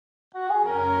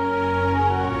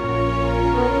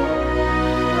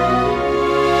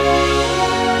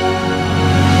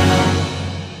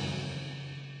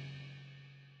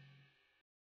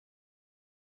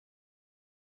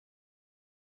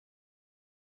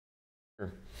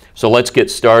So let's get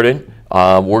started.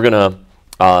 We're going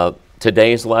to,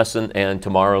 today's lesson and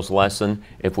tomorrow's lesson,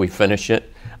 if we finish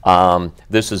it,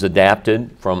 this is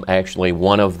adapted from actually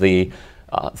one of the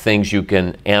things you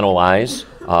can analyze.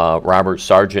 Robert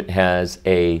Sargent has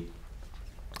a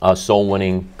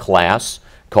soul-winning class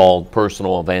called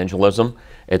Personal Evangelism.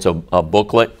 It's a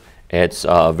booklet. It's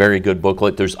a very good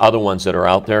booklet. There's other ones that are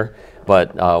out there,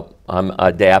 but I'm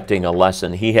adapting a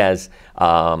lesson he has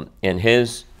in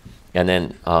his. And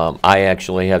then I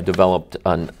actually have developed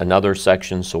another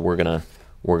section, so we're gonna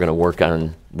work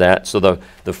on that. So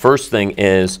the first thing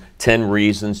is 10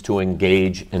 reasons to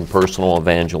engage in personal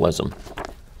evangelism.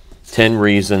 10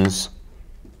 reasons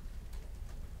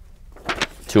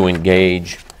to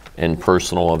engage in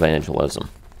personal evangelism.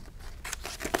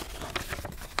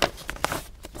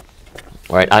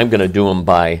 All right, I'm going to do them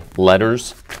by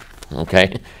letters.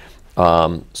 Okay,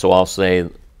 so I'll say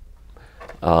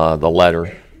the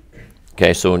letter.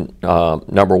 Okay, so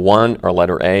number one, or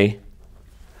letter A.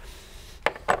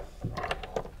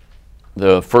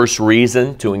 The first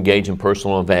reason to engage in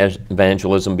personal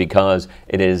evangelism, because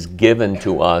it is given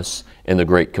to us in the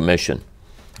Great Commission.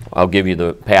 I'll give you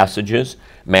the passages.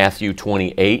 Matthew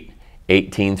 28,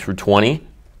 18 through 20.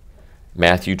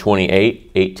 Matthew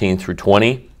 28, 18 through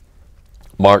 20.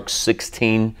 Mark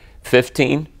 16,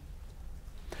 15.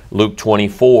 Luke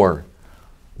 24,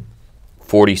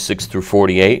 46 through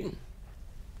 48.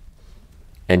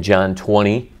 And John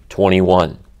 20,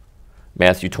 21.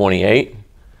 Matthew 28,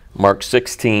 Mark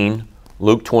 16,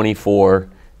 Luke 24,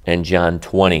 and John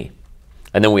 20.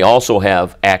 And then we also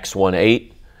have Acts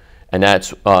 1:8, and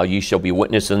that's, ye shall be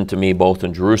witnesses unto me both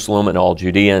in Jerusalem and all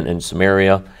Judea and in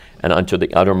Samaria and unto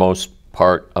the uttermost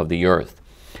part of the earth.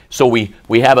 So we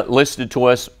have it listed to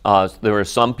us. There are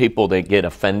some people that get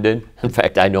offended. In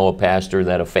fact, I know a pastor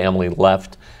that a family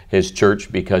left his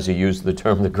church because he used the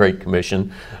term the Great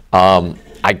Commission.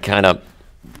 I kind of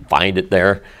find it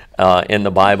there in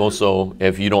the Bible. So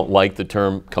if you don't like the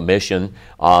term commission,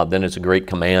 then it's a great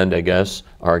command, I guess,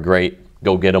 or a great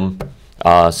go get 'em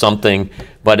something.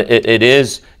 But it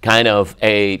is kind of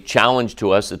a challenge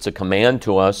to us. It's a command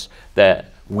to us that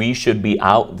we should be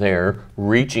out there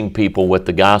reaching people with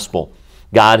the gospel.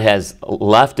 God has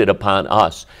left it upon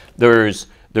us. There's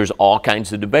all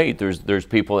kinds of debate. There's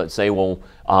people that say, well,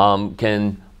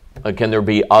 can there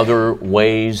be other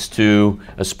ways to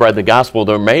spread the gospel?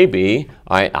 There may be.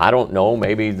 I don't know.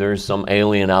 Maybe there's some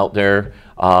alien out there.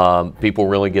 People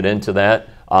really get into that,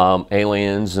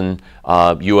 aliens and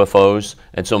UFOs.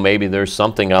 And so maybe there's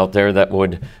something out there that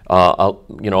would,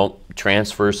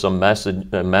 transfer some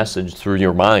message through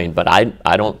your mind. But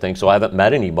I don't think so. I haven't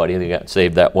met anybody that got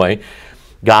saved that way.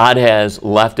 God has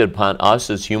left it upon us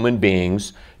as human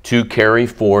beings to carry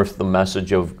forth the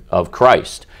message of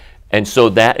Christ. And so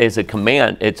that is a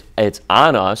command. It's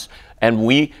on us, and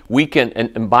we can,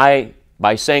 and by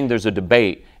saying there's a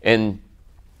debate in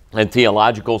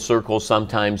theological circles,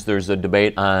 sometimes there's a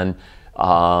debate on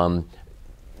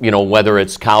whether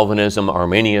it's Calvinism,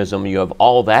 Arminianism. You have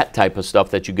all that type of stuff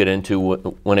that you get into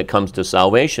when it comes to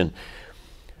salvation.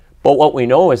 But what we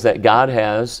know is that God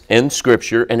has in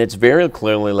Scripture, and it's very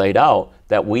clearly laid out,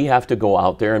 that we have to go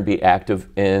out there and be active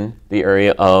in the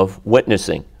area of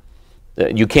witnessing.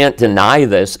 You can't deny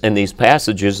this in these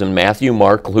passages in Matthew,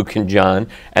 Mark, Luke, and John,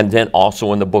 and then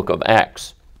also in the book of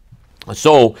Acts.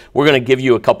 So we're going to give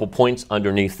you a couple points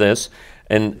underneath this,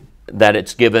 and that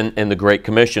it's given in the Great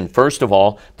Commission. First of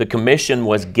all, the commission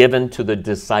was given to the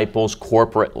disciples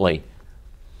corporately.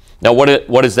 Now,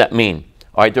 what does that mean?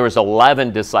 All right, there was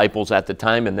 11 disciples at the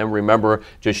time, and then remember,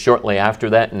 just shortly after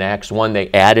that, in Acts 1, they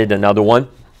added another one.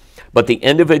 But the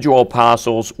individual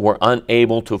apostles were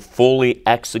unable to fully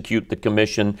execute the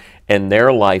commission in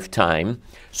their lifetime,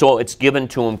 so it's given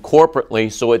to them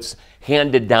corporately, so it's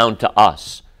handed down to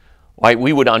us. Right?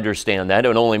 We would understand that. It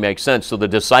would only make sense. So the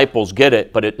disciples get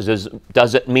it, but it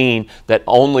doesn't mean that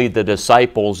only the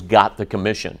disciples got the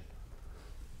commission.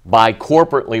 By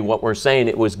corporately, what we're saying,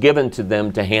 it was given to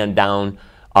them to hand down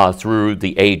through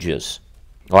the ages.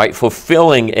 All right?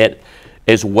 Fulfilling it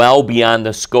is well beyond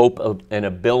the scope of and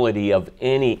ability of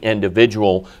any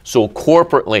individual. So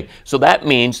corporately, so that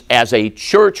means as a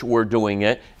church we're doing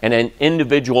it, and then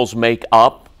individuals make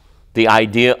up the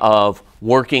idea of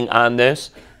working on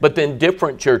this, but then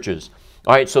different churches.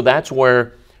 All right, so that's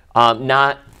where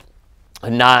not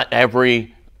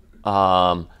every,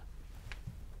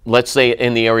 let's say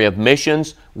in the area of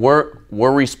missions, we're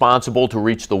responsible to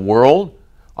reach the world,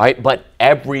 all right, but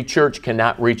every church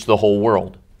cannot reach the whole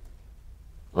world.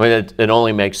 I mean, it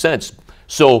only makes sense.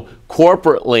 So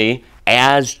corporately,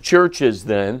 as churches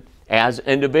then, as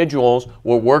individuals,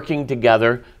 we're working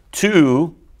together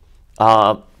to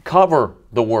cover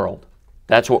the world.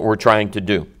 That's what we're trying to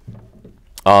do.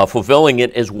 Fulfilling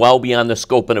it is well beyond the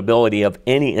scope and ability of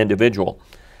any individual.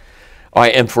 All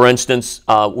right, and for instance,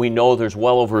 we know there's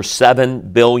well over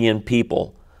 7 billion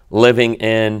people living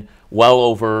in well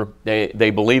over,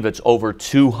 they believe it's over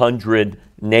 200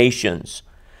 nations.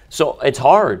 So it's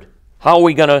hard. How are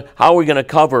we gonna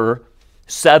cover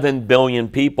 7 billion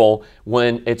people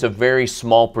when it's a very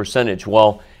small percentage?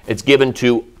 Well, it's given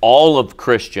to all of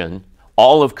Christianity,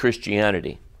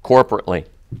 corporately.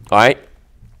 All right?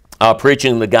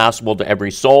 Preaching the gospel to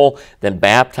every soul, then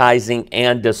baptizing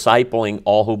and discipling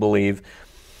all who believe.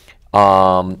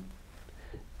 Like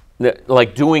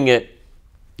doing it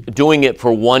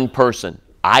for one person.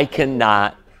 I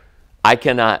cannot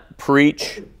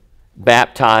preach,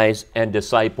 baptize, and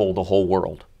disciple the whole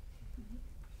world.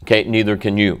 Okay, neither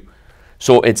can you.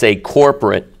 So it's a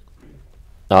corporate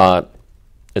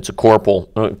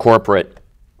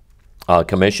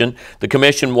commission. The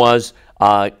commission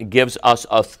gives us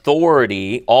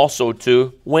authority also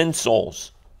to win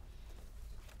souls.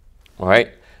 All right?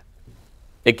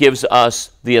 It gives us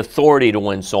the authority to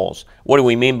win souls. What do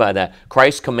we mean by that?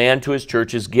 Christ's command to his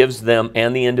churches gives them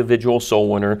and the individual soul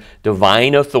winner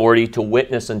divine authority to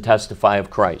witness and testify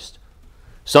of Christ.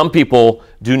 Some people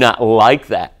do not like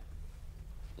that.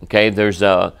 Okay, there's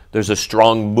a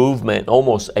strong movement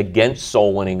almost against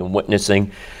soul winning and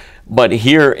witnessing. But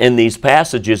here in these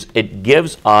passages, it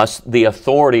gives us the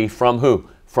authority from who?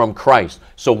 From Christ.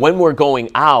 So when we're going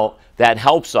out, that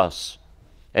helps us.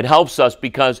 It helps us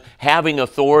because having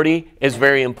authority is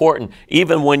very important.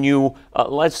 Even when you,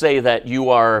 let's say that you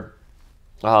are,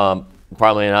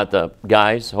 probably not the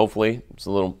guys, hopefully. It's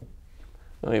a little,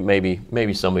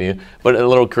 maybe some of you, but a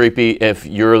little creepy if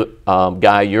you're a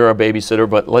guy, you're a babysitter,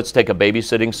 but let's take a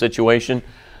babysitting situation.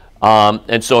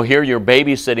 And so here you're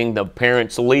babysitting, the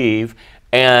parents leave,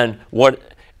 and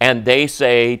they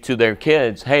say to their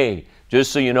kids, hey,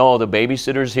 just so you know, the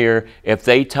babysitter's here. If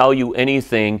they tell you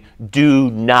anything, do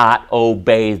not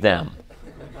obey them.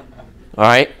 All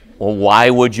right? Well, why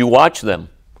would you watch them?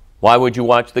 Why would you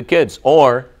watch the kids?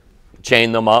 Or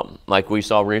chain them up, like we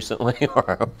saw recently,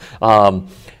 or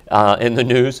in the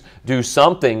news. Do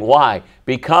something. Why?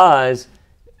 Because,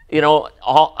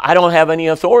 I don't have any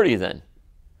authority then.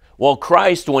 Well,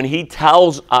 Christ, when he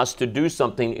tells us to do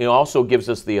something, he also gives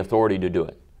us the authority to do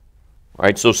it. All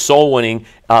right, so soul winning,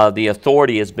 the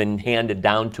authority has been handed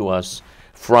down to us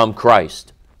from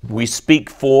Christ. We speak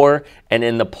for and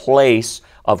in the place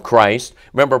of Christ.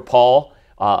 Remember Paul,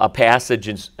 a passage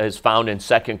is found in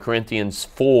 2 Corinthians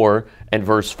 4 and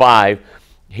verse 5.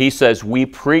 He says, we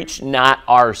preach not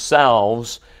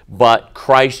ourselves, but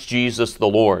Christ Jesus the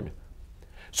Lord.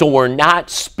 So we're not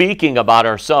speaking about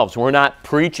ourselves. We're not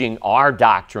preaching our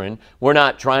doctrine. We're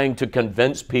not trying to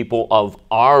convince people of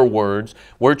our words.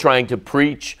 We're trying to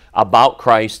preach about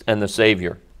Christ and the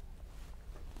Savior.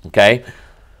 Okay?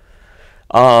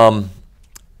 All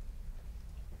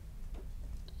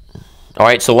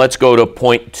right, so let's go to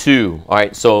point 2. All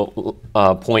right, so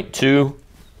point 2.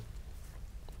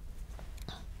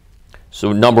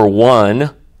 So number 1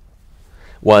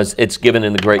 was it's given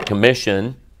in the Great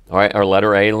Commission. All right, or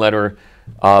letter A, letter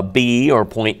B, or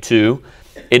point 2.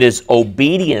 It is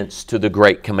obedience to the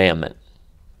Great Commandment.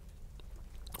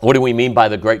 What do we mean by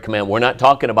the Great Commandment? We're not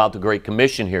talking about the Great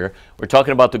Commission here. We're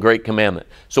talking about the Great Commandment.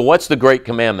 So what's the Great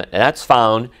Commandment? And that's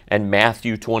found in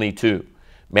Matthew 22.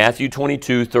 Matthew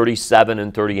 22, 37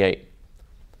 and 38.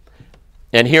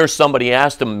 And here somebody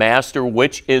asked him, Master,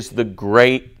 which is the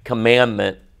Great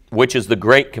Commandment? Which is the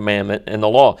Great Commandment in the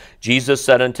law? Jesus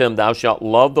said unto him, Thou shalt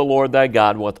love the Lord thy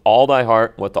God with all thy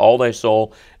heart, with all thy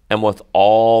soul, and with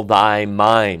all thy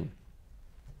mind.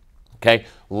 Okay?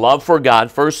 Love for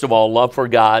God. First of all, love for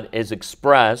God is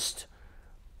expressed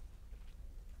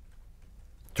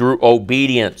through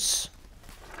obedience.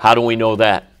 How do we know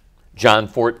that? John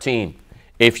 14.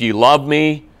 If you love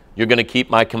me, you're going to keep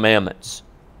my commandments.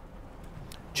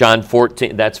 John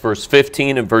 14, that's verse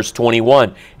 15 and verse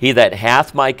 21. He that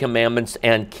hath my commandments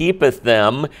and keepeth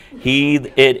them, he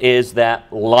it is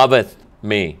that loveth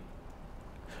me.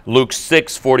 Luke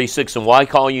 6, 46, and why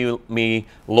call you me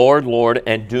Lord, Lord,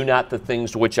 and do not the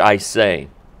things which I say?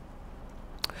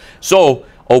 So,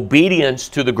 obedience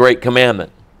to the Great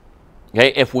Commandment.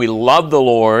 Okay, if we love the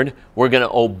Lord, we're going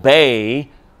to obey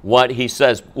what he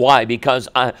says. Why? Because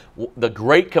the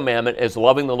Great Commandment is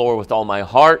loving the Lord with all my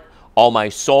heart, all my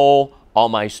soul, all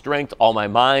my strength, all my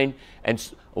mind. And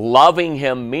loving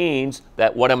him means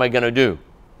that what am I going to do?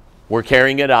 We're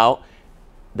carrying it out.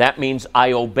 That means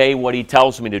I obey what he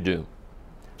tells me to do.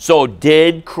 So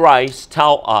did Christ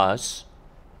tell us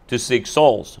to seek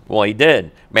souls? Well, he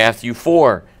did. Matthew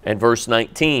 4 and verse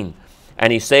 19.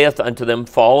 And he saith unto them,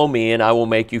 Follow me, and I will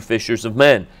make you fishers of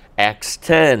men. Acts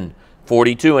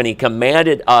 10:42. And he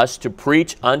commanded us to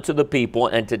preach unto the people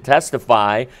and to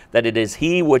testify that it is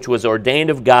he which was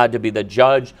ordained of God to be the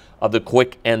judge of the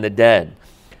quick and the dead.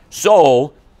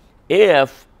 So,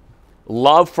 if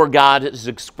love for God is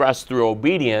expressed through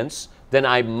obedience, then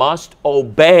I must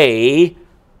obey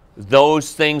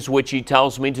those things which he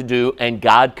tells me to do, and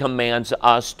God commands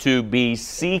us to be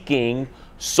seeking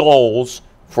souls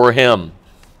for him.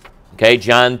 Okay,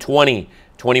 John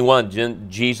 20:21,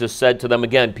 Jesus said to them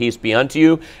again, Peace be unto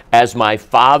you, as my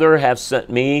Father hath sent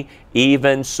me,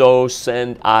 even so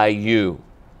send I you.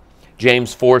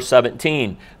 James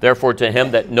 4:17, Therefore to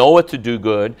him that knoweth to do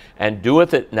good, and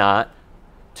doeth it not,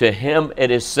 to him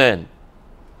it is sin.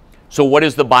 So what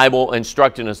is the Bible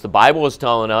instructing us? The Bible is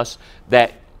telling us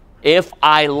that if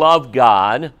I love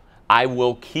God, I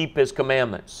will keep his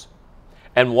commandments.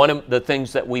 And one of the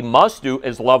things that we must do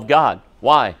is love God.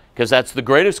 Why? Because that's the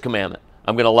greatest commandment.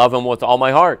 I'm going to love him with all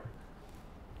my heart.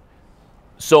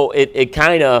 So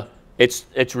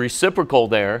it's reciprocal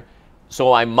there.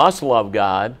 So I must love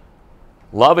God.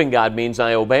 Loving God means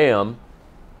I obey him.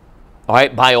 All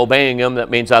right, by obeying him, that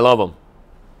means I love him.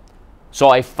 So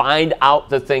I find out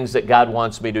the things that God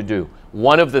wants me to do.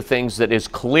 One of the things that is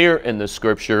clear in the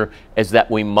scripture is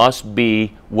that we must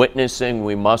be witnessing,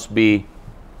 we must be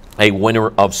a winner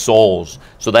of souls.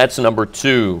 So that's number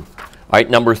 2. All right,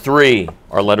 number 3,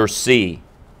 our letter C.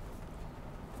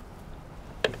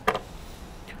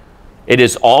 It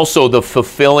is also the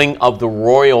fulfilling of the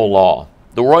royal law.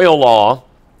 The royal law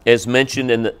is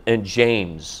mentioned in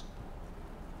James.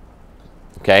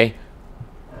 Okay?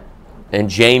 In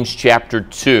James chapter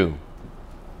 2.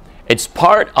 It's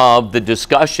part of the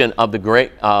discussion of the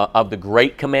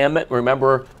great commandment.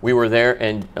 Remember, we were there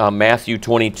in Matthew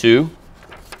 22.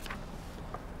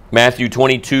 Matthew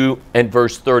 22 and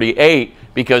verse 38,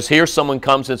 because here someone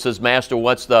comes and says, Master,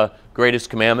 what's the greatest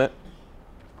commandment?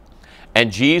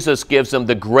 And Jesus gives them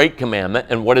the great commandment.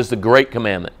 And what is the great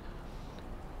commandment?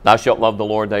 Thou shalt love the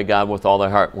Lord thy God with all thy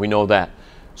heart. We know that.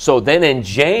 So then in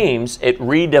James, it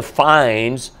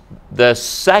redefines the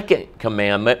second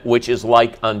commandment, which is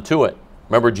like unto it.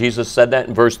 Remember, Jesus said that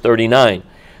in verse 39.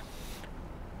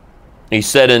 He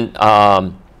said,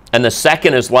 and the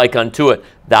second is like unto it,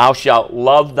 thou shalt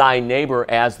love thy neighbor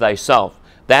as thyself.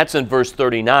 That's in verse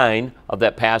 39 of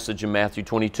that passage in Matthew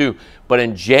 22. But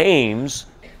in James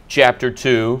chapter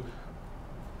 2,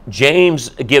 James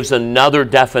gives another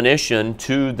definition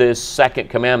to this second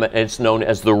commandment, and it's known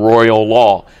as the royal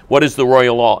law. What is the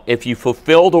royal law? If you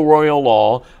fulfill the royal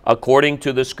law according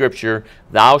to the scripture,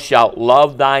 thou shalt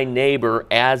love thy neighbor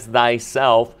as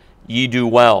thyself, ye do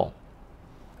well.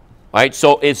 All right,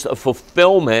 so it's a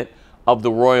fulfillment of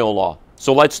the royal law.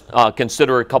 So let's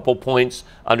consider a couple points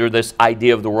under this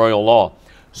idea of the royal law.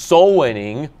 Soul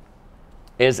winning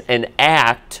is an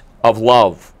act of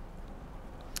love.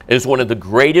 It is one of the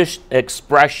greatest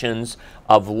expressions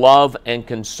of love and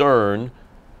concern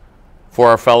for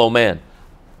our fellow man.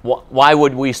 Why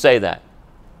would we say that?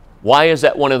 Why is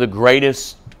that one of the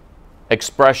greatest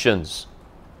expressions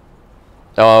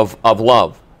of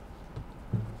love?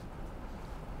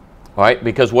 All right,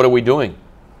 because what are we doing?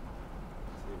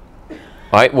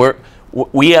 All right,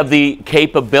 we have the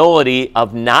capability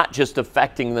of not just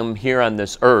affecting them here on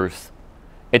this earth.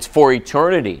 It's for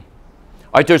eternity.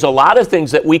 All right, there's a lot of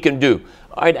things that we can do.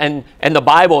 All right, and the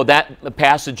Bible, that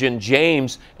passage in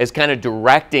James is kind of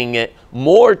directing it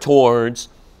more towards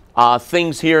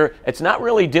things here. It's not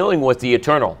really dealing with the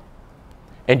eternal.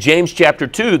 In James chapter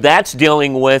 2, that's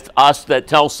dealing with us that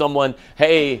tell someone,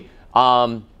 hey,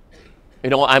 I'm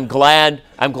glad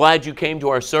you came to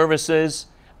our services.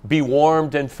 Be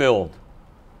warmed and filled.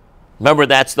 Remember,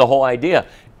 that's the whole idea.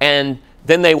 And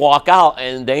then they walk out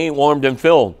and they ain't warmed and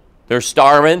filled. They're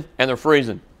starving and they're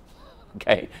freezing.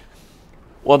 Okay.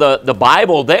 Well, the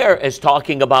Bible there is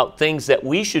talking about things that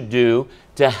we should do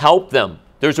to help them.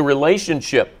 There's a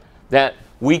relationship that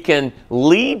we can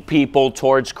lead people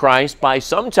towards Christ by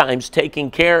sometimes taking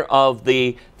care of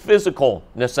the physical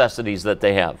necessities that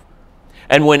they have.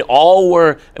 And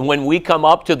when we come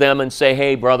up to them and say,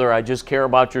 hey, brother, I just care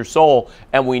about your soul,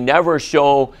 and we never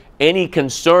show any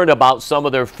concern about some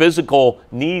of their physical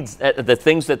needs, the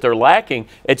things that they're lacking,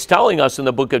 it's telling us in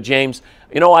the book of James,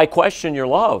 I question your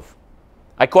love.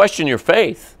 I question your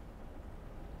faith.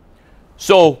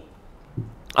 So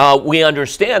we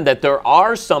understand that there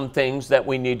are some things that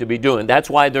we need to be doing. That's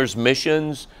why there's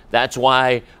missions. That's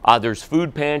why there's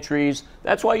food pantries.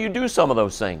 That's why you do some of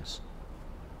those things.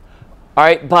 All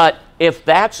right, but if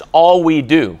that's all we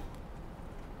do,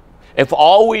 if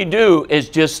all we do is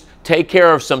just take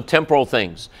care of some temporal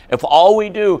things, if all we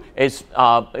do is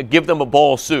give them a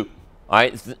bowl of soup, all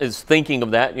right, is thinking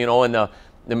of that, you know, and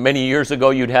many years ago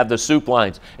you'd have the soup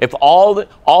lines. If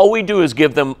all we do is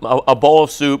give them a bowl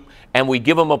of soup and we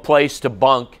give them a place to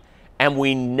bunk, and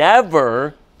we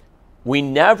never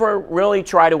really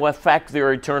try to affect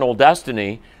their eternal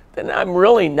destiny, then I'm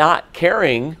really not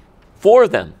caring for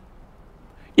them.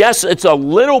 Yes, it's a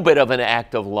little bit of an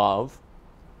act of love,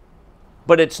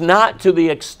 but it's not to the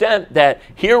extent that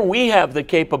here we have the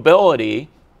capability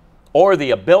or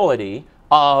the ability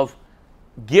of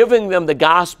giving them the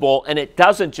gospel, and it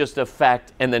doesn't just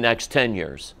affect in the next 10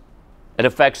 years. It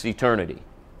affects eternity.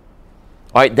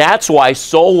 All right, that's why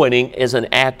soul winning is an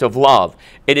act of love.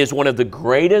 It is one of the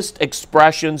greatest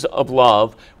expressions of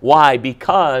love. Why?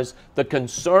 Because the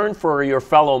concern for your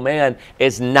fellow man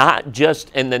is not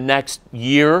just in the next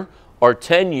year or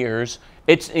 10 years,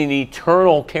 it's an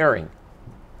eternal caring.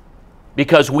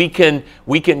 Because we can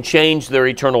change their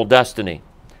eternal destiny.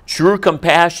 True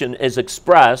compassion is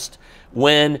expressed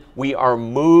when we are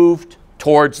moved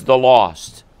towards the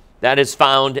lost. That is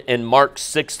found in Mark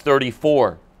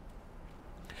 6:34.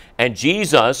 And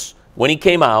Jesus, when he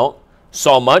came out,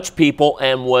 saw much people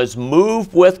and was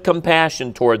moved with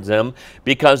compassion towards them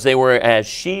because they were as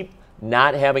sheep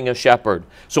not having a shepherd.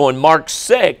 So in Mark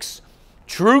 6,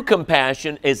 true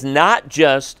compassion is not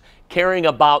just caring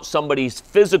about somebody's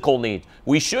physical needs.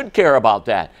 We should care about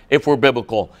that if we're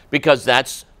biblical, because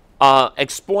that's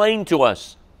explained to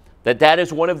us that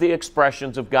is one of the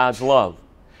expressions of God's love.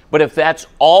 But if that's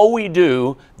all we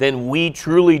do, then we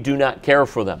truly do not care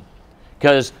for them.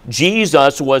 Because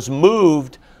Jesus was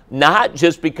moved not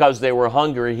just because they were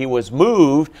hungry, he was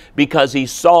moved because he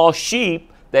saw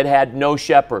sheep that had no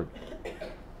shepherd.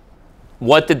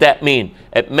 What did that mean?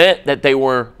 It meant that they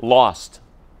were lost.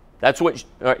 That's what,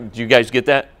 do you guys get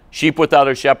that? Sheep without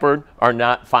a shepherd are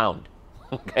not found.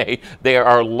 Okay? They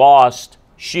are lost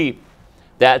sheep.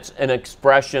 That's an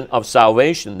expression of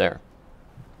salvation there.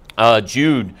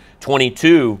 Jude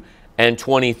 22 and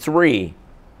 23.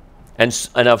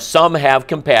 And of some have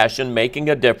compassion, making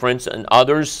a difference, and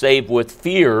others save with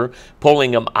fear, pulling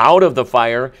them out of the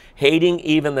fire, hating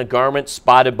even the garment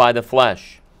spotted by the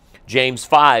flesh. James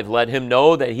 5, let him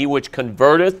know that he which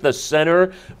converteth the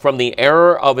sinner from the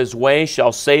error of his way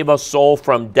shall save a soul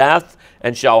from death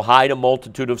and shall hide a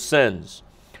multitude of sins.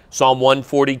 Psalm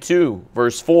 142,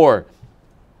 verse 4.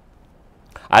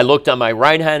 I looked on my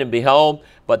right hand and beheld,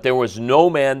 but there was no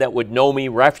man that would know me.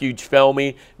 Refuge failed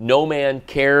me. No man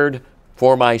cared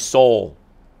for my soul.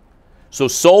 So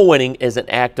soul winning is an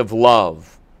act of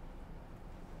love.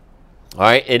 All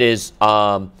right, it is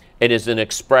an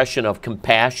expression of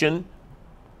compassion,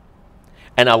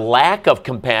 and a lack of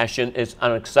compassion is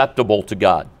unacceptable to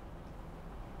God.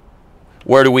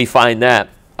 Where do we find that?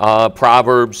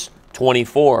 Proverbs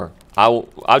 24.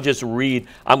 I'll just read.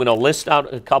 I'm going to list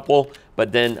out a couple,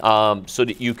 but then so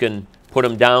that you can put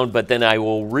them down, but then I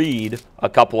will read a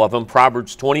couple of them.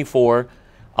 Proverbs 24,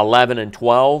 11 and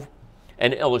 12.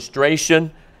 An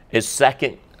illustration is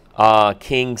 2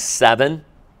 Kings 7.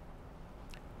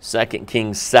 2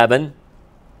 Kings 7.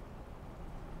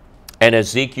 And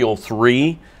Ezekiel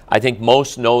 3. I think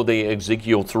most know the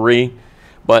Ezekiel 3.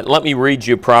 But let me read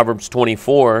you Proverbs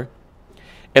 24.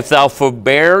 If thou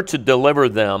forbear to deliver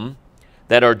them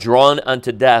that are drawn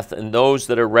unto death, and those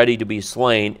that are ready to be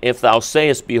slain, if thou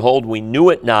sayest, behold, we knew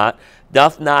it not,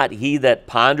 doth not he that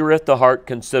pondereth the heart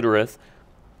consider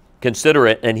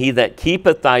it, and he that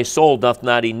keepeth thy soul, doth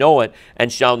not he know it, and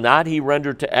shall not he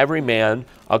render to every man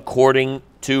according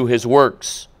to his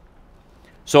works?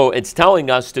 So it's telling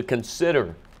us to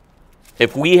consider.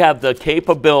 If we have the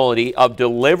capability of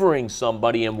delivering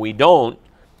somebody and we don't,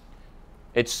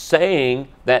 it's saying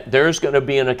that there's going to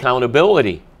be an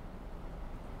accountability.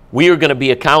 We are going to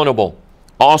be accountable.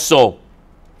 Also,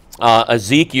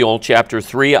 Ezekiel chapter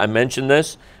 3, I mentioned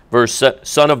this,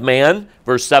 Son of man,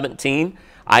 verse 17,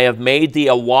 I have made thee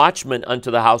a watchman unto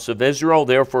the house of Israel,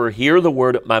 therefore hear the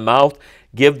word of my mouth,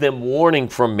 give them warning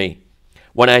from me.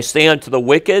 When I say unto the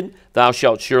wicked, thou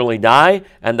shalt surely die,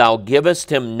 and thou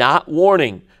givest him not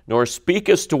warning, nor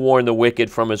speakest to warn the wicked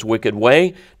from his wicked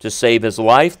way, to save his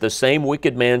life, the same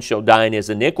wicked man shall die in his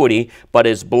iniquity, but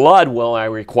his blood will I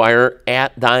require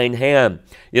at thine hand.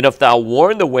 Yet if thou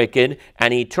warn the wicked,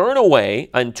 and he turn away,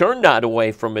 and turn not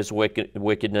away from his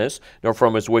wickedness, nor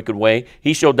from his wicked way,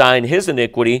 he shall die in his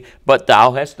iniquity, but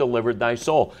thou hast delivered thy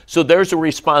soul. So there's a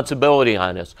responsibility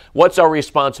on us. What's our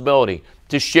responsibility?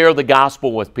 To share the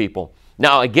gospel with people.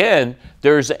 Now again,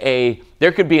 there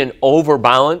could be an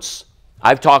overbalance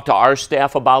I've talked to our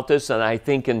staff about this, and I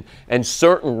think in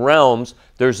certain realms,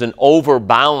 there's an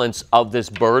overbalance of this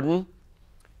burden.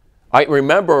 All right,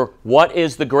 remember, what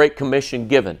is the Great Commission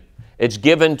given? It's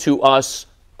given to us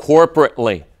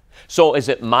corporately. So is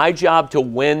it my job to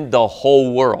win the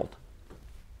whole world?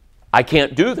 I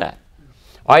can't do that.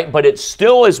 All right, but it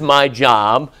still is my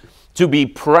job to be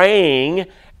praying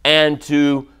and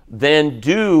to then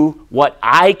do what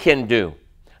I can do.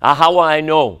 How will I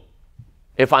know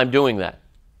if I'm doing that?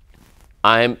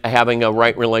 I'm having a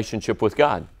right relationship with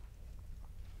God.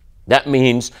 That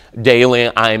means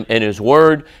daily I'm in His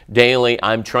Word. Daily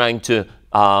I'm trying to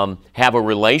have a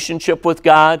relationship with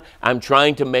God. I'm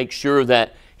trying to make sure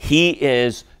that He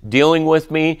is dealing with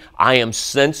me. I am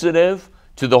sensitive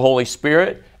to the Holy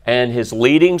Spirit and His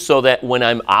leading, so that when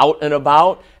I'm out and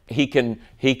about,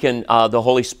 the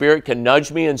Holy Spirit can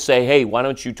nudge me and say, hey, why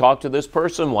don't you talk to this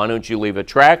person? Why don't you leave a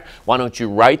tract? Why don't you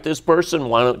write this person?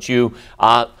 Why don't you...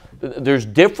 There's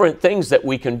different things that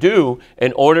we can do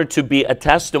in order to be a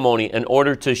testimony, in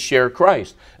order to share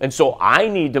Christ. And so I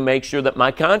need to make sure that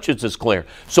my conscience is clear.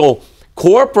 So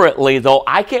corporately, though,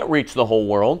 I can't reach the whole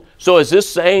world. So is this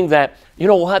saying that, you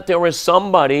know what, there was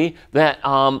somebody that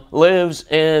lives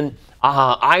in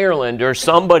Ireland, or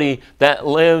somebody that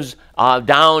lives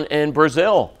down in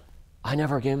Brazil? I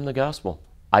never gave him the gospel.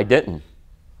 I didn't.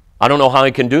 I don't know how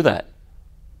I can do that.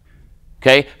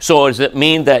 Okay, so does it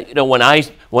mean that, you know, when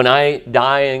I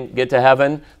die and get to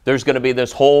heaven, there's going to be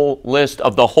this whole list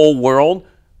of the whole world?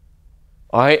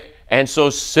 All right, and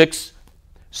so six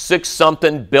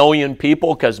something billion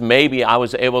people, because maybe I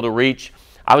was able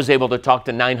to talk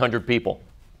to 900 people.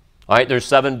 All right, there's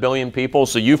 7 billion people,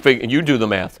 so you do the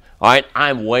math. All right,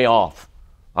 I'm way off.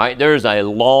 All right, there's a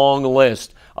long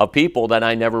list of people that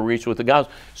I never reached with the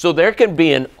gospel. So there can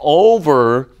be an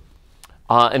overbalance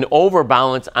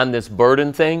on this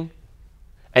burden thing.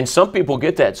 And some people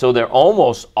get that, so they're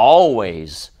almost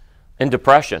always in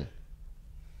depression.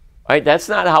 Right? That's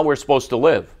not how we're supposed to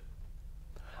live.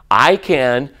 I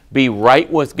can be right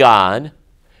with God,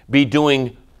 be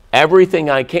doing everything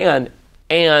I can,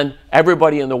 and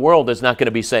everybody in the world is not going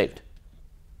to be saved.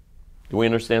 Do we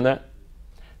understand that?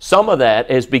 Some of that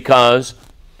is because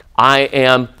I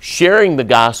am sharing the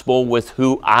gospel with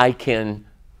who I can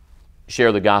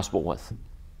share the gospel with.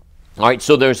 All right,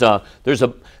 so there's a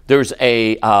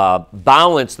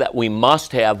balance that we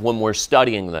must have when we're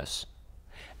studying this.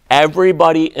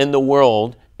 Everybody in the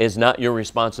world is not your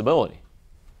responsibility,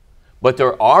 but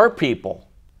there are people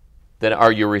that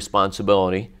are your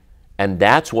responsibility, and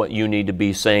that's what you need to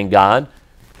be saying, God,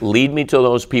 lead me to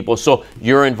those people. So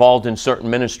you're involved in certain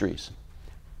ministries.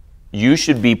 You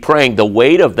should be praying. The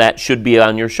weight of that should be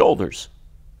on your shoulders,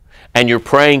 and you're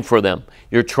praying for them.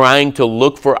 You're trying to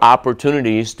look for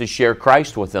opportunities to share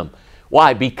Christ with them.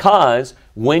 Why? Because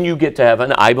when you get to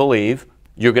heaven, I believe,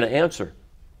 you're going to answer.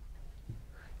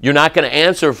 You're not going to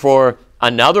answer for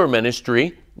another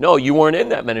ministry. No, you weren't in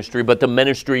that ministry, but the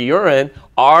ministry you're in,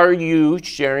 are you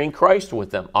sharing Christ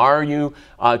with them? Are you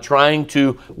trying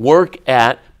to work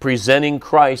at presenting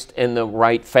Christ in the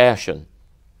right fashion?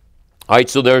 All right,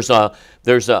 so there's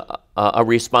a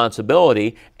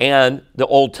responsibility, and the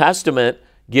Old Testament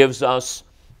gives us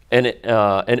an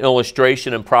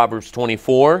illustration in Proverbs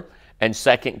 24 and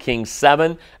 2 Kings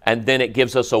 7, and then it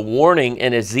gives us a warning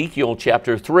in Ezekiel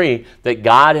chapter 3 that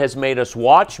God has made us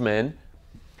watchmen,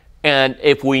 and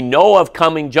if we know of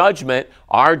coming judgment,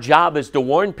 our job is to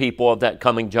warn people of that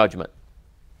coming judgment.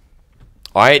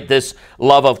 All right, this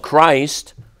love of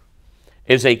Christ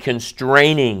is a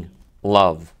constraining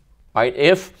love. All right,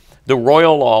 if the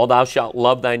royal law, thou shalt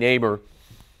love thy neighbor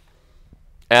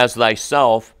as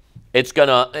thyself, it's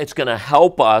gonna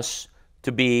help us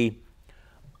to be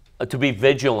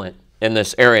vigilant in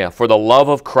this area. For the love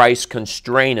of Christ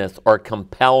constraineth or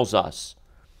compels us,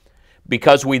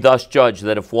 because we thus judge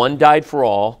that if one died for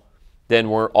all, then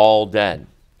we're all dead.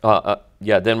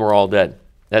 Then we're all dead.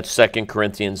 That's 2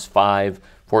 Corinthians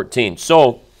 5:14.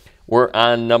 So we're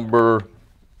on number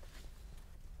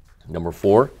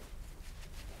 4.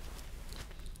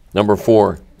 Number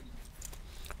 4.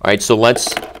 All right, so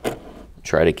let's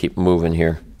try to keep moving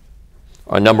here.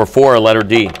 Number 4, letter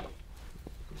D.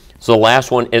 So the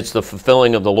last one, it's the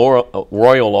fulfilling of the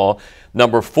royal law.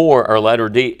 Number 4, or letter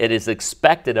D, it is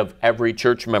expected of every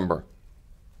church member.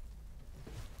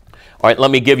 All right,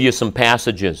 let me give you some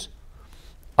passages.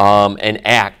 In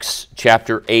Acts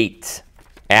chapter 8.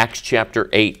 Acts chapter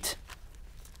 8.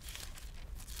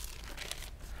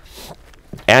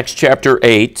 Acts chapter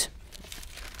 8.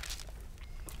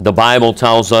 The Bible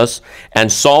tells us,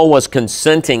 and Saul was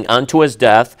consenting unto his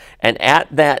death, and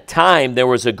at that time there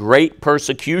was a great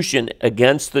persecution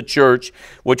against the church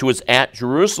which was at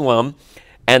Jerusalem,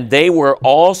 and they were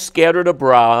all scattered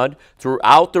abroad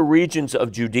throughout the regions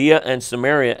of Judea and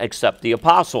Samaria except the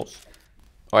apostles.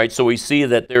 All right, so we see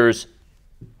that there's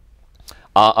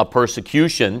a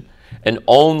persecution, and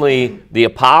only the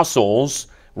apostles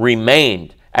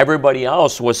remained. Everybody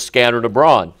else was scattered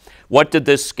abroad. What did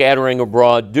this scattering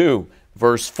abroad do?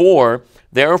 Verse 4,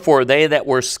 therefore they that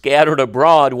were scattered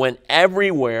abroad went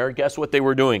everywhere. Guess what they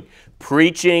were doing?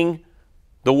 Preaching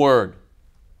the word.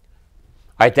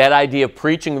 All right, that idea of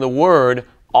preaching the word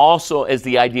also is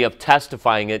the idea of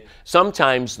testifying it.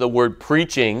 Sometimes the word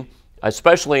preaching,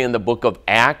 especially in the book of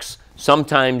Acts,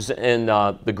 sometimes in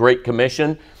the Great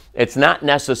Commission, it's not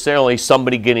necessarily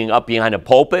somebody getting up behind a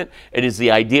pulpit. It is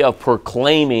the idea of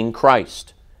proclaiming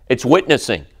Christ. It's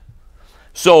witnessing.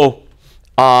 So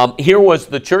here was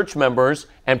the church members,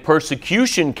 and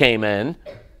persecution came in.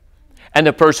 And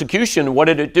the persecution, what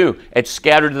did it do? It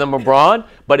scattered them abroad,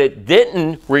 but it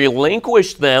didn't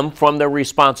relinquish them from their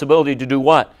responsibility to do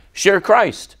what? Share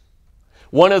Christ.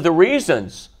 One of the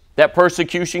reasons that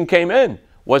persecution came in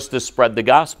was to spread the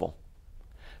gospel.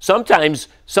 Sometimes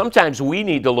we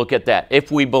need to look at that.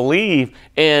 If we believe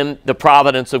in the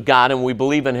providence of God and we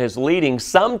believe in His leading,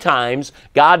 sometimes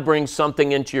God brings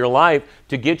something into your life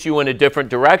to get you in a different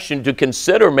direction, to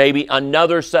consider maybe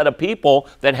another set of people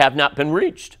that have not been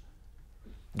reached.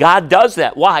 God does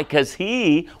that. Why? Because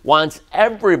He wants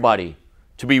everybody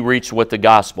to be reached with the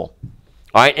gospel.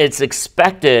 All right, it's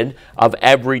expected of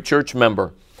every church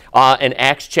member. In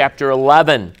Acts chapter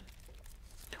 11,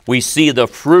 we see the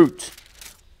fruit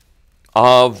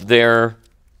of their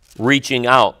reaching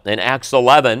out. In Acts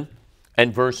 11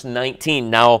 and verse 19,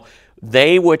 now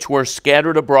they which were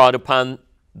scattered abroad upon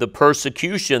the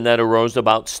persecution that arose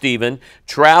about Stephen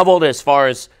traveled as far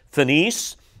as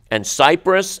Phoenice and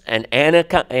Cyprus and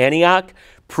Antioch,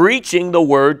 preaching the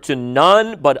word to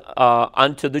none but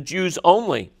unto the Jews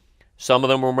only. Some of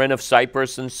them were men of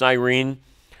Cyprus and Cyrene.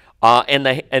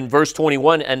 And verse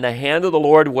 21, and the hand of the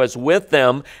Lord was with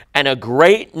them, and a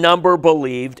great number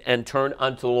believed and turned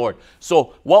unto the Lord.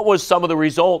 So what was some of the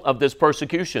result of this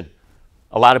persecution?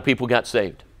 A lot of people got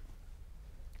saved.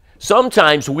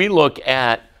 Sometimes we look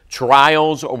at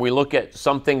trials, or we look at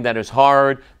something that is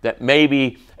hard, that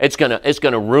maybe it's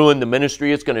gonna ruin the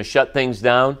ministry, it's gonna shut things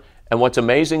down. And what's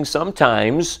amazing,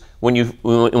 sometimes when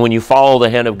you follow the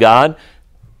hand of God,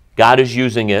 God is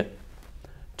using it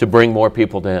to bring more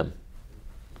people to Him.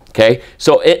 Okay,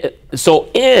 so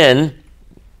in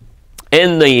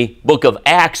the book of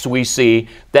Acts, we see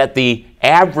that the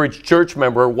average church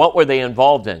member, what were they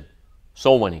involved in?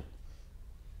 Soul winning.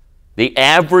 The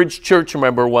average church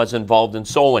member was involved in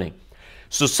soul winning.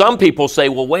 So some people say,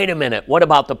 well, wait a minute, what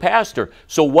about the pastor?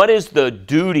 So what is the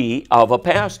duty of a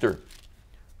pastor?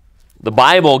 The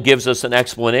Bible gives us an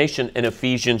explanation in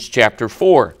Ephesians chapter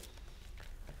 4.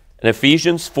 In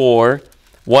Ephesians 4,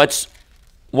 what's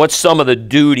some of the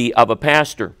duty of a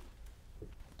pastor?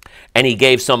 And he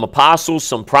gave some apostles,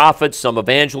 some prophets, some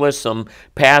evangelists, some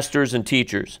pastors and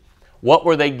teachers. What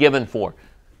were they given for?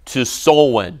 To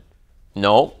soul win?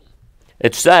 No.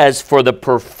 It says, for the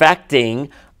perfecting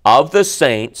of the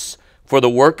saints, for the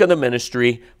work of the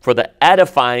ministry, for the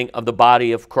edifying of the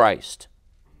body of Christ.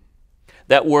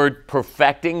 That word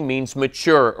perfecting means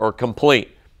mature or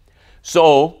complete.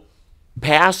 So,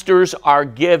 pastors are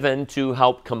given to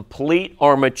help complete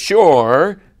or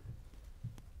mature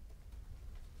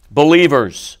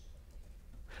believers.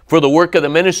 For the work of the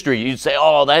ministry, you'd say,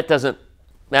 oh,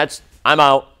 I'm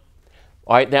out.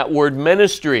 All right, that word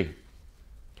ministry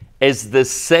is the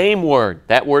same word.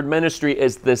 That word ministry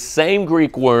is the same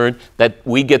Greek word that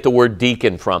we get the word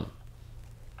deacon from.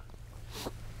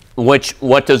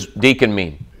 What does deacon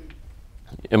mean?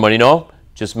 Anybody know?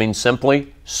 Just means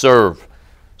simply serve.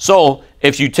 So,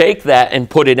 if you take that and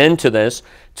put it into this,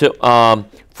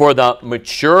 for the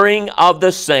maturing of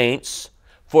the saints,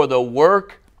 for the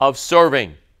work of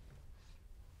serving.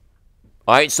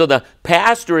 All right, so the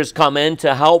pastor has come in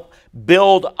to help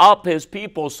build up his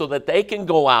people so that they can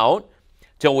go out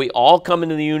till we all come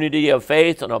into the unity of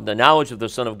faith and of the knowledge of the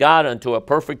Son of God, unto a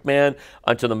perfect man,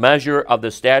 unto the measure of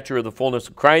the stature of the fullness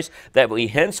of Christ, that we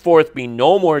henceforth be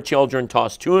no more children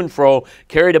tossed to and fro,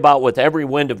 carried about with every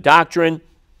wind of doctrine.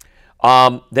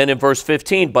 Then in verse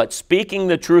 15, but speaking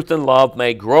the truth in love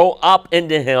may grow up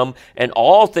into Him and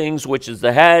all things which is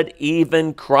the head,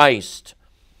 even Christ.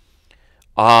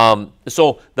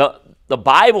 So the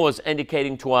Bible is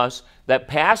indicating to us that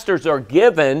pastors are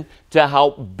given to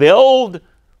help build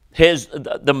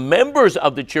the members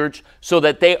of the church so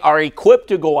that they are equipped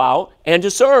to go out and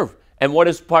to serve. And what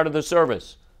is part of the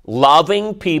service?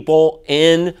 Loving people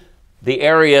in the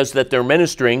areas that they're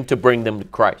ministering to bring them to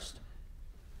Christ.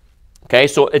 Okay,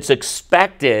 so it's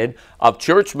expected of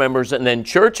church members, and then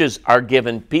churches are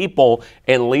given people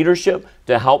in leadership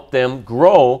to help them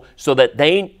grow so that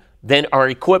they then are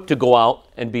equipped to go out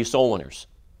and be soul winners.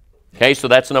 Okay, so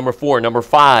that's number 4. Number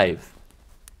 5.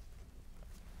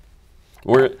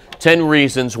 10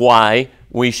 reasons why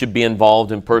we should be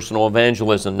involved in personal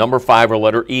evangelism. Number 5, or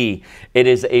letter E, it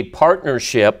is a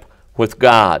partnership with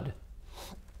God.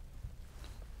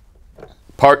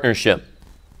 Partnership.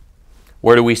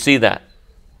 Where do we see that?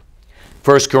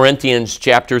 1 Corinthians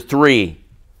chapter 3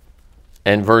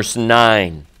 and verse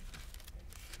 9.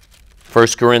 1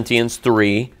 Corinthians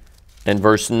 3 and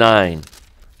verse 9.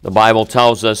 The Bible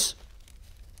tells us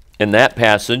in that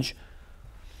passage,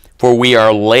 for we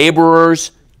are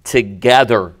laborers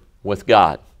together with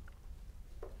God.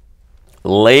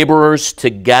 Laborers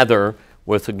together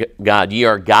with God. Ye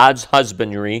are God's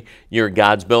husbandry, ye are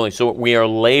God's building. So we are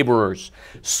laborers.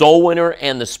 Soul winner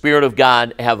and the Spirit of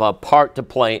God have a part to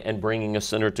play in bringing a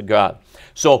sinner to God.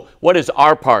 So what is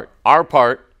our part? Our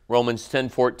part, Romans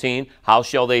 10:14, how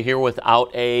shall they hear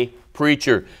without a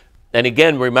preacher? And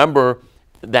again, remember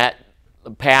that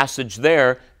passage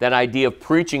there, that idea of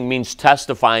preaching means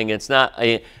testifying. It's not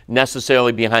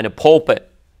necessarily behind a pulpit.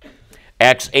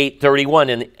 Acts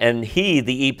 8:31, and he,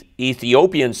 the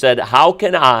Ethiopian, said, how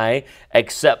can I,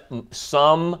 except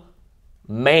some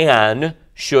man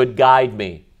should guide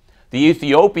me? The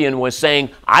Ethiopian was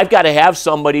saying, I've got to have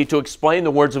somebody to explain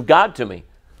the words of God to me.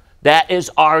 That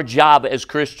is our job as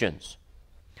Christians.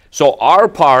 So our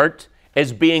part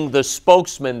is being the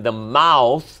spokesman, the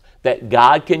mouth that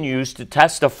God can use to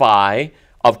testify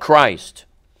of Christ.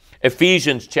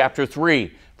 Ephesians chapter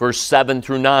 3, verse 7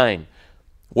 through 9.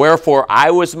 Wherefore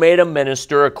I was made a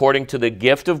minister according to the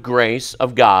gift of grace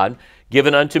of God,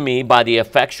 given unto me by the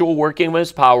effectual working of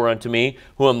his power unto me,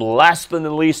 who am less than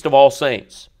the least of all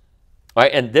saints. All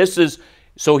right, and this is,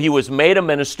 so he was made a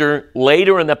minister.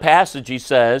 Later in the passage he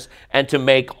says, and to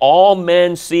make all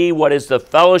men see what is the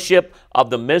fellowship of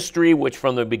the mystery which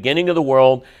from the beginning of the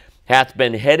world hath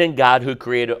been hid in God, who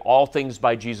created all things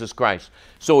by Jesus Christ.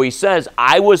 So he says,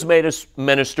 I was made a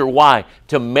minister. Why?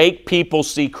 To make people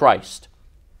see Christ.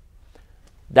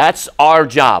 That's our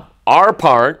job. Our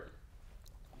part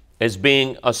is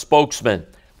being a spokesman.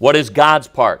 What is God's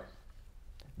part?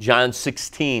 John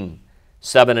 16,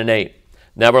 7 and 8.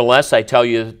 Nevertheless, I tell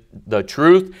you the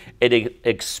truth, it is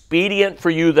expedient for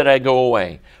you that I go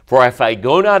away. For if I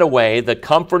go not away, the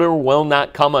Comforter will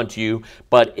not come unto you.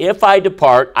 But if I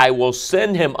depart, I will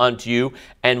send him unto you.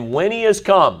 And when he is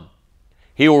come,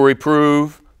 he will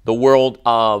reprove the world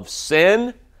of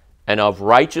sin and of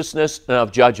righteousness and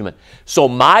of judgment. So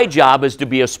my job is to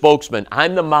be a spokesman.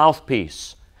 I'm the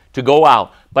mouthpiece to go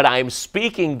out. But I'm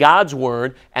speaking God's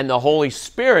word, and the Holy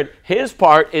Spirit, his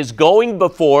part is going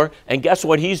before, and guess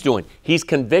what he's doing? He's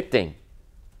convicting.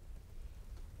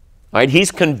 All right, he's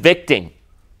convicting.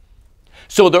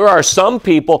 So there are some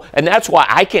people, and that's why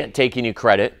I can't take any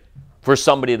credit for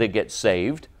somebody that gets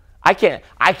saved. I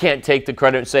can't take the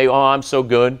credit and say, oh, I'm so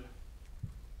good.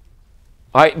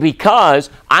 All right, because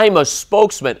I'm a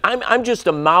spokesman. I'm just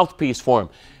a mouthpiece for him.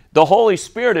 The Holy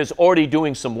Spirit is already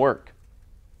doing some work.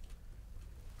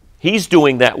 He's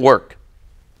doing that work.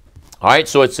 All right,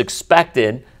 so it's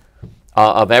expected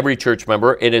of every church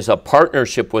member. It is a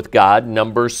partnership with God.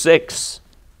 Number 6.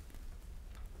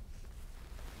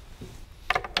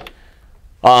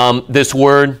 This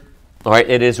word, all right,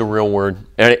 it is a real word.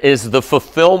 And it is the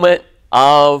fulfillment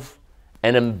of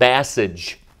an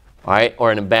ambassage, all right,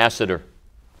 or an ambassador.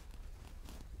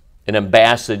 An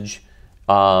ambassage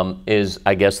is,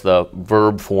 I guess, the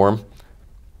verb form.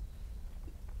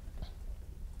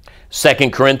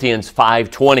 2 Corinthians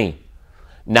 5:20.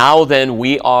 Now then,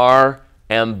 we are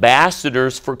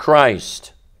ambassadors for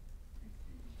Christ.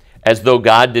 As though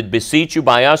God did beseech you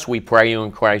by us, we pray you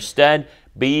in Christ's stead,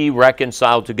 be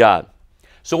reconciled to God.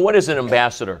 So what is an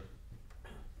ambassador?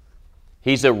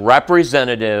 He's a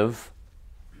representative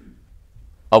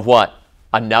of what?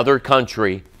 Another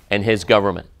country and his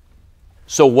government.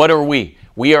 So what are we?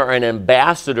 We are an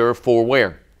ambassador for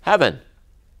where? Heaven.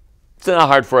 It's not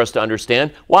hard for us to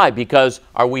understand. Why? Because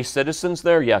are we citizens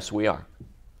there? Yes, we are.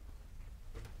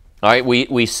 All right,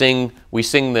 we sing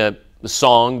the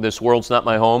song, This World's Not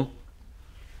My Home.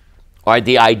 All right,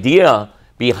 the idea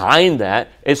behind that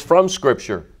is from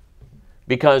Scripture.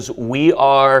 Because we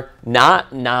are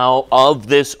not now of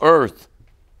this earth.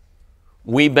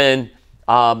 We've been,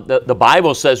 the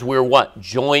Bible says we're what?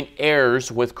 Joint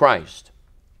heirs with Christ.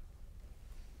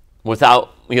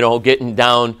 without, getting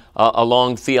down a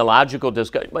long theological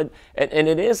discussion. But and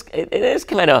it is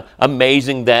kind of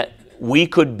amazing that we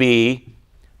could be,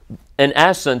 in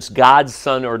essence, God's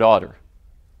son or daughter.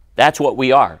 That's what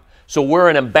we are. So we're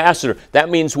an ambassador. That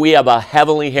means we have a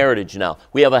heavenly heritage now.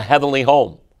 We have a heavenly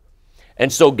home.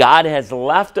 And so God has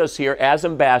left us here as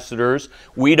ambassadors.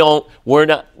 We're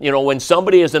not, when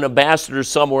somebody is an ambassador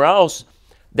somewhere else,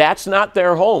 that's not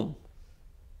their home.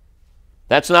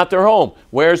 That's not their home.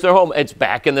 Where's their home? It's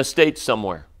back in the States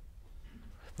somewhere.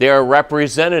 They're a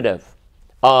representative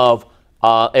of,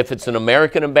 if it's an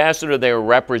American ambassador, they're a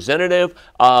representative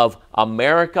of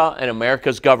America and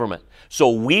America's government.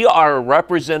 So we are a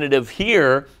representative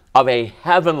here of a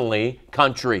heavenly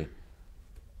country.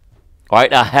 All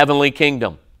right, a heavenly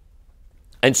kingdom.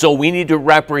 And so we need to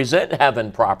represent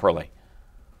heaven properly.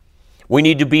 We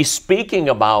need to be speaking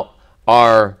about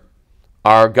our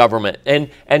government. And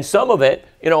some of it,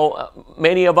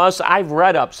 many of us, I've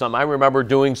read up some. I remember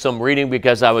doing some reading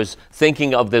because I was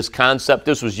thinking of this concept.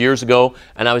 This was years ago,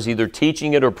 and I was either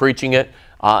teaching it or preaching it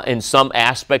in some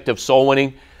aspect of soul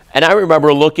winning. And I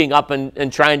remember looking up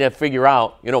and trying to figure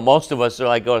out, most of us are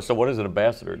like, oh, so what does an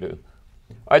ambassador do?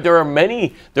 All right, there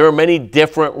are many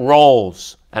different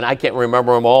roles, and I can't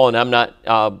remember them all, and I'm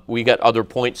not, we got other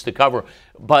points to cover.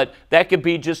 But that could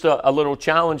be just a little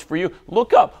challenge for you.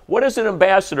 Look up, what does an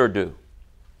ambassador do?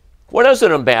 What does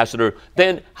an ambassador?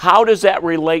 Then how does that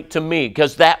relate to me?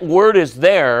 Because that word is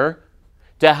there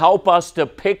to help us to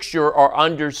picture or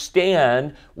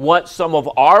understand what some of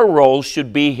our roles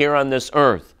should be here on this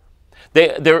earth.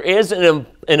 There is an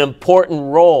important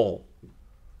role,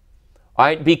 all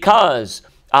right, because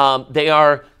they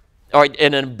are, all right,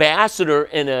 an ambassador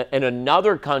in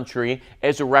another country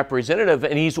is a representative,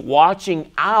 and he's watching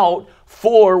out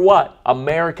for what?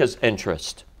 America's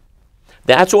interest.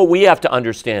 That's what we have to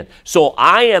understand. So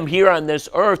I am here on this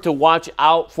earth to watch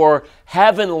out for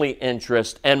heavenly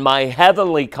interest and my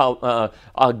heavenly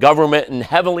government and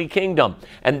heavenly kingdom.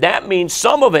 And that means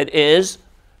some of it is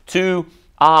to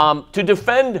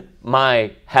defend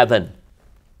my heaven.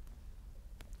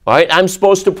 All right, I'm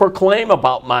supposed to proclaim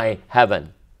about my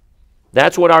heaven.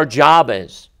 That's what our job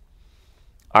is.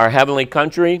 Our heavenly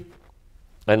country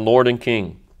and Lord and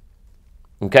King.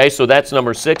 Okay, so that's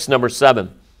number 6. Number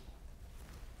 7.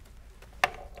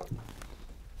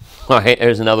 All right,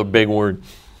 there's another big word.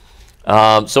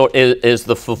 So it is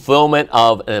the fulfillment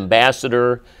of an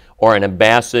ambassador or an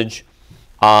ambassage.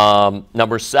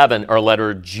 Number 7, or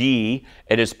letter G,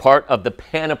 it is part of the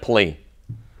panoply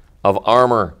of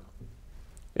armor.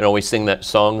 We sing that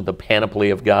song, the panoply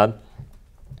of God.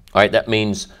 All right, that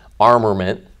means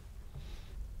armament.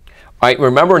 All right,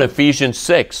 remember in Ephesians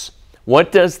 6,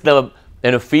 what does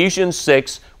in Ephesians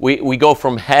 6, we go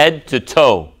from head to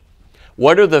toe.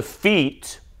 What are the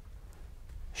feet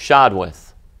shod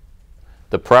with?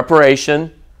 The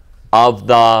preparation of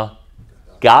the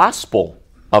gospel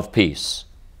of peace.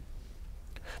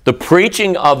 The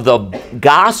preaching of the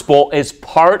gospel is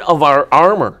part of our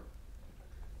armor.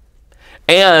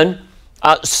 And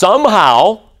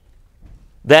somehow,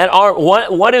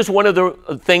 what is one of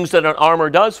the things that an armor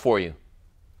does for you?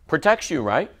 Protects you,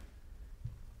 right?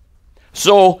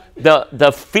 So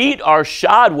the feet are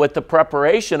shod with the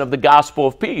preparation of the gospel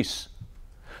of peace.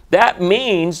 That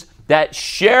means that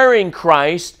sharing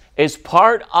Christ is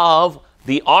part of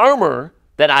the armor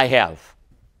that I have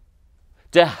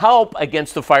to help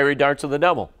against the fiery darts of the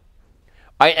devil.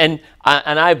 And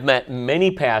I've met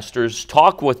many pastors,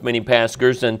 talked with many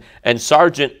pastors, and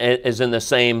Sargent is in the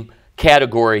same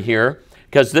category here,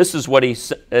 because this is what he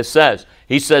says.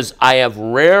 He says, I have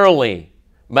rarely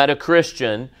met a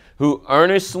Christian who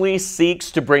earnestly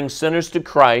seeks to bring sinners to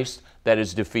Christ that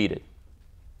is defeated.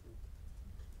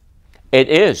 It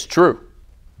is true.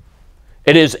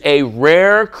 It is a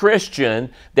rare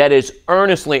Christian that is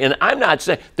earnestly, and I'm not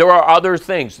saying, there are other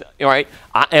things, all right?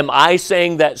 Am I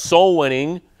saying that soul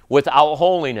winning without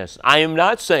holiness? I am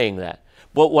not saying that.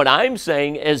 But what I'm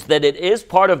saying is that it is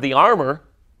part of the armor.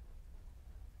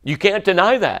 You can't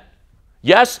deny that.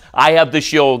 Yes, I have the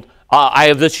shield. I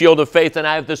have the shield of faith, and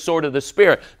I have the sword of the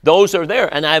Spirit. Those are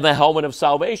there, and I have a helmet of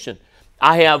salvation.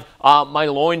 I have my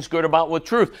loins girded about with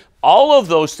truth. All of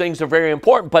those things are very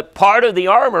important, but part of the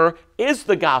armor is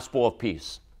the gospel of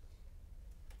peace.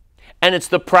 And it's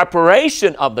the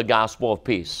preparation of the gospel of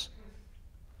peace.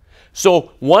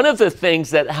 So one of the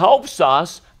things that helps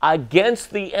us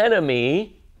against the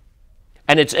enemy,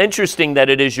 and it's interesting that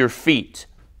it is your feet.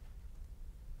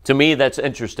 To me, that's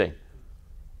interesting.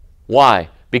 Why?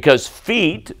 Because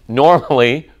feet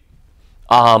normally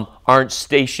aren't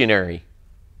stationary.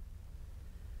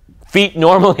 Feet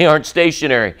normally aren't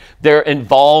stationary. They're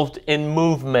involved in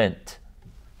movement.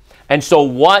 And so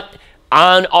what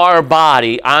on our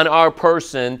body, on our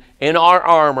person, in our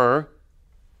armor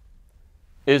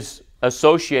is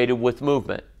associated with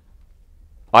movement?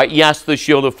 All right, yes, the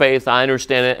shield of faith, I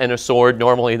understand it, and a sword.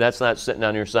 Normally that's not sitting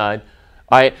on your side.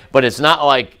 All right, but it's not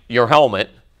like your helmet.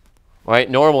 All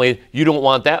right, normally you don't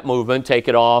want that movement. Take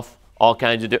it off, all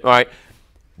kinds of different, all right.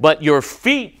 But your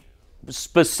feet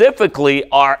specifically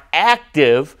are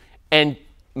active and,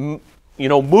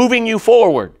 moving you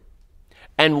forward.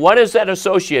 And what is that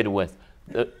associated with?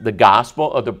 The gospel,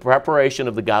 or the preparation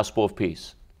of the gospel of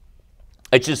peace.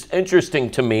 It's just interesting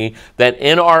to me that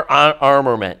in our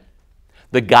armament,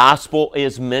 the gospel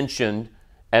is mentioned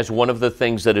as one of the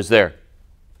things that is there.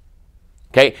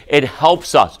 Okay, it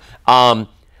helps us. I'm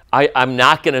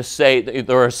not going to say,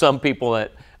 there are some people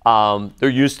that, there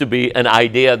used to be an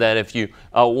idea that if you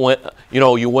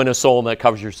you win a soul and that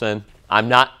covers your sin. I am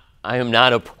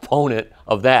not a proponent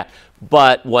of that.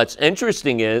 But what's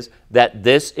interesting is that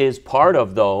this is part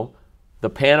of, though,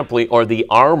 the panoply or the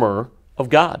armor of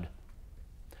God.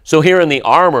 So here in the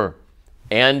armor,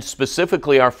 and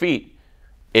specifically our feet,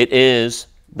 it is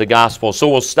the gospel. So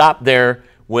we'll stop there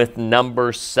with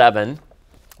number 7.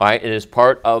 All right, it is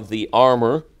part of the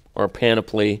armor or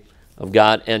panoply of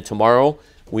God. And tomorrow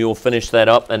we will finish that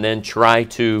up and then try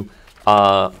to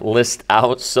list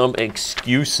out some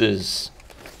excuses.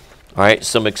 All right,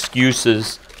 some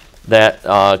excuses that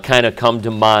kind of come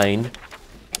to mind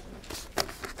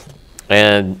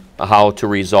and how to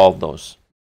resolve those.